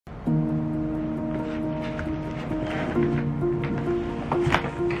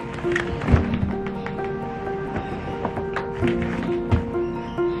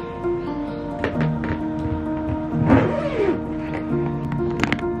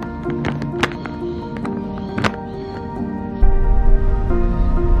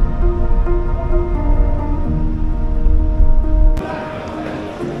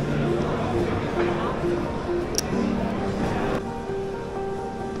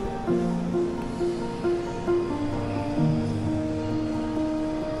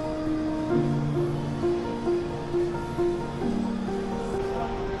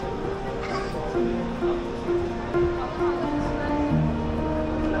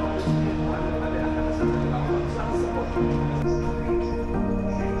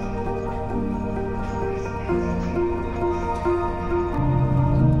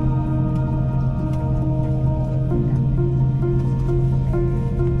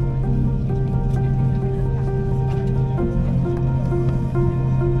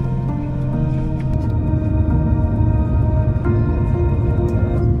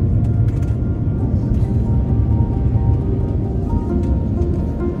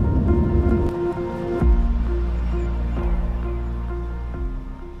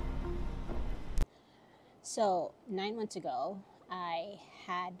So 9 months ago, I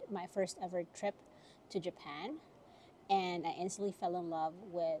had my first ever trip to Japan, and I instantly fell in love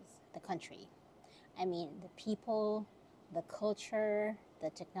with the country. I mean, the people, the culture, the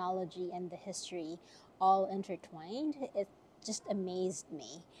technology, and the history all intertwined. It just amazed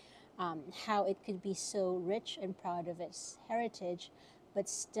me how it could be so rich and proud of its heritage, but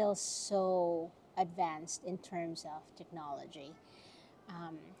still so advanced in terms of technology.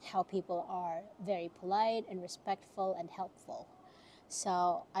 How people are very polite and respectful and helpful.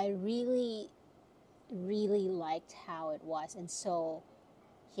 So I really, really liked how it was. And so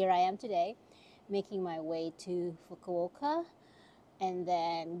here I am today, making my way to Fukuoka and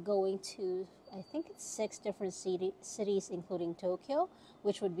then going to, I think it's 6 different cities, including Tokyo,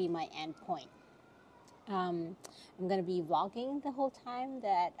 which would be my end point. I'm going to be vlogging the whole time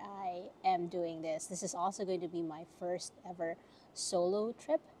that I am doing this. This is also going to be my first ever solo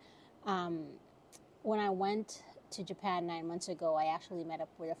trip. Um, when I went to Japan 9 months ago, I actually met up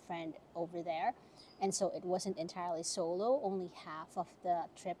with a friend over there. And so it wasn't entirely solo. Only half of the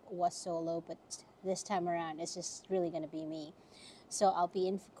trip was solo, but this time around it's just really going to be me. So I'll be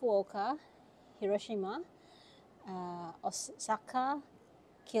in Fukuoka, Hiroshima, Osaka,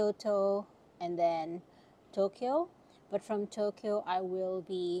 Kyoto, and then Tokyo. But from Tokyo, I will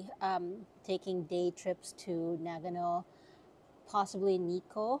be taking day trips to Nagano, possibly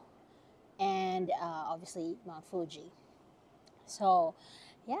Nikko, and obviously Mount Fuji. So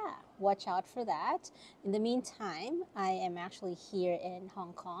yeah, watch out for that. In the meantime, I am actually here in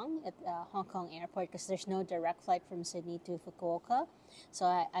Hong Kong at Hong Kong airport because there's no direct flight from Sydney to Fukuoka. So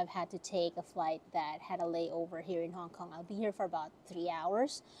I've had to take a flight that had a layover here in Hong Kong. I'll be here for about 3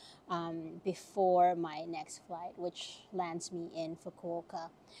 hours before my next flight, which lands me in Fukuoka.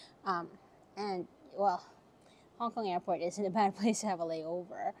 And well, Hong Kong airport isn't a bad place to have a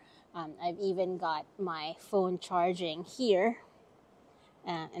layover. I've even got my phone charging here.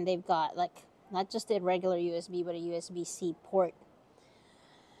 And they've got like not just a regular USB but a USB-C port.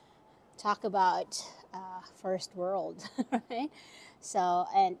 Talk about first world, right? So,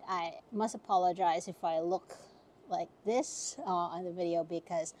 and I must apologize if I look like this on the video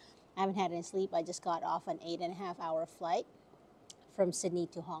because I haven't had any sleep. I just got off an 8.5 hour flight from Sydney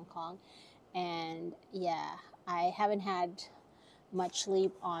to Hong Kong, and yeah, I haven't had much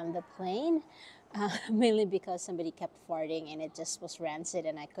sleep on the plane. Mainly because somebody kept farting and it just was rancid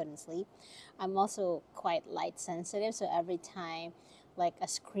and I couldn't sleep. I'm also quite light sensitive, so every time like a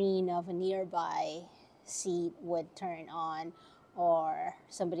screen of a nearby seat would turn on or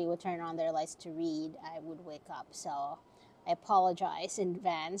somebody would turn on their lights to read, I would wake up. So I apologize in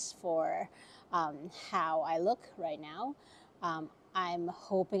advance for how I look right now. I'm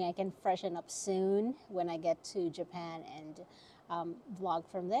hoping I can freshen up soon when I get to Japan and vlog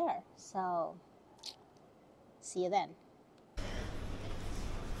from there. So see you then.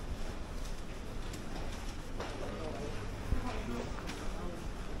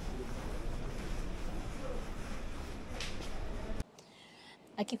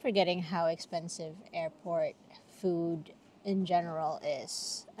 I keep forgetting how expensive airport food in general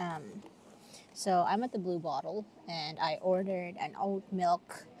is. So I'm at the Blue Bottle and I ordered an oat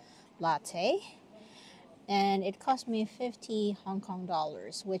milk latte and it cost me 50 Hong Kong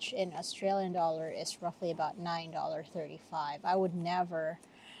dollars, which in Australian dollar is roughly about $9.35. I would never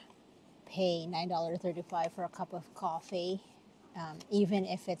pay $9.35 for a cup of coffee, even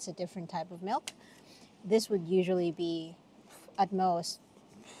if it's a different type of milk. This would usually be at most,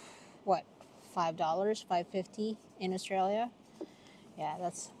 what, $5, $5.50 in Australia. Yeah,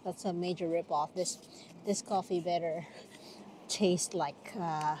 that's a major ripoff. This coffee better taste like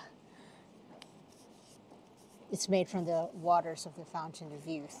it's made from the waters of the fountain of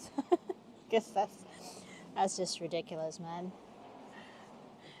youth. Guess that's just ridiculous, man.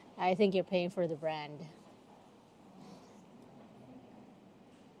 I think you're paying for the brand.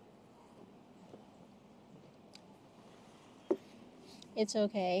 It's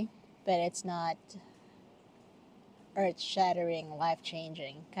okay, but it's not earth-shattering,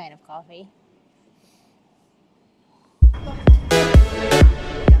 life-changing kind of coffee.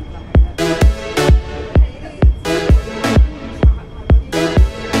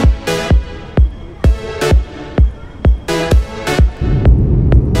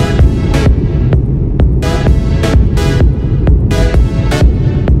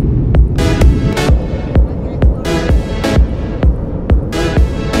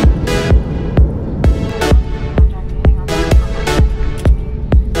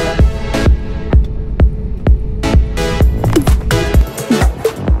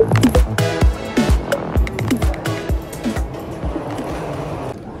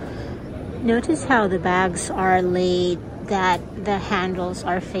 Notice how the bags are laid, that the handles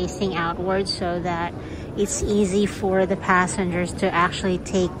are facing outwards so that it's easy for the passengers to actually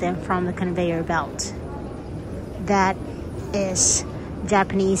take them from the conveyor belt. That is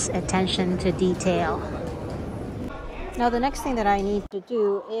Japanese attention to detail. Now the next thing that I need to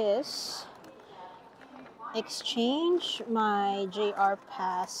do is exchange my JR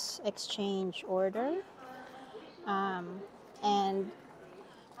Pass exchange order and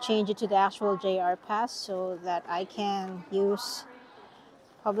change it to the actual JR Pass so that I can use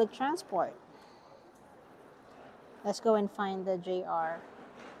public transport. Let's go and find the JR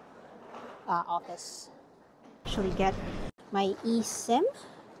office. Actually get my eSIM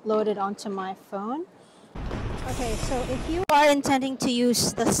loaded onto my phone. Okay, so if you are intending to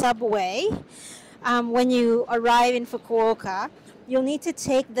use the subway, when you arrive in Fukuoka, you'll need to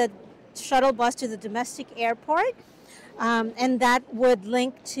take the shuttle bus to the domestic airport, and that would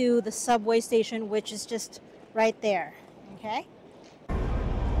link to the subway station, which is just right there. Okay.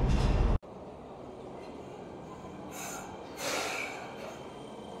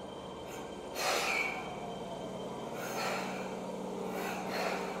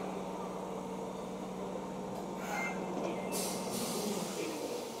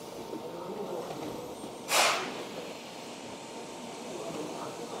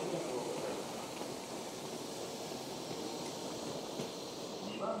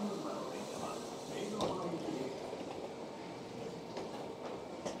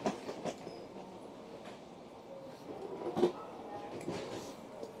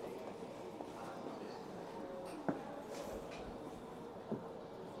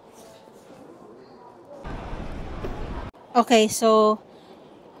 Okay, so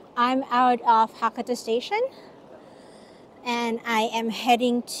I'm out of Hakata Station and I am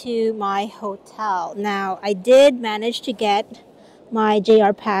heading to my hotel. Now, I did manage to get my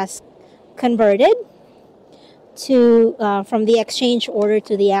JR Pass converted to from the exchange order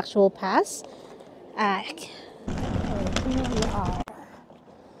to the actual pass. Okay, here we are.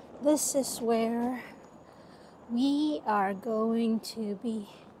 This is where we are going to be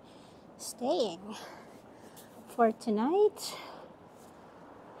staying for tonight.